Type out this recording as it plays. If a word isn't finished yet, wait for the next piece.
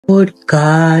Lord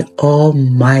God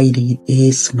Almighty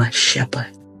is my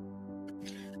shepherd.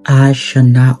 I shall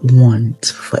not want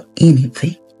for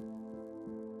anything.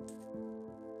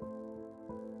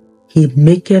 He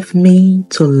maketh me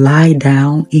to lie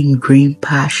down in green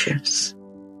pastures.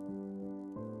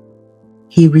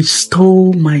 He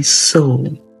restored my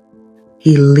soul.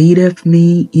 He leadeth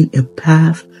me in a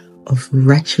path of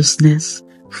righteousness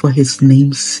for his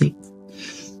name's sake.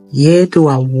 Yea, though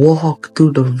I walk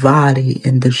through the valley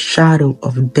and the shadow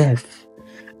of death,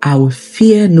 I will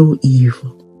fear no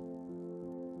evil.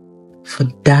 For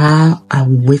thou art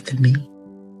with me.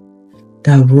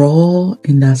 Thy rod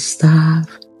and thy staff,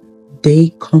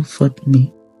 they comfort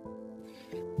me.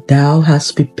 Thou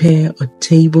hast prepared a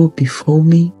table before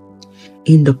me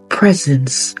in the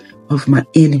presence of my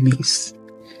enemies.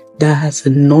 Thou hast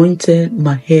anointed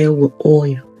my head with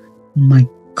oil. My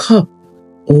cup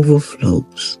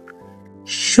overflows.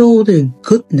 Surely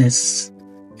goodness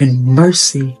and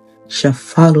mercy shall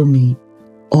follow me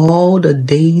all the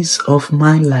days of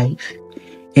my life,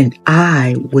 and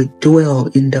I will dwell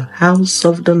in the house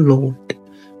of the Lord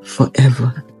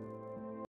forever.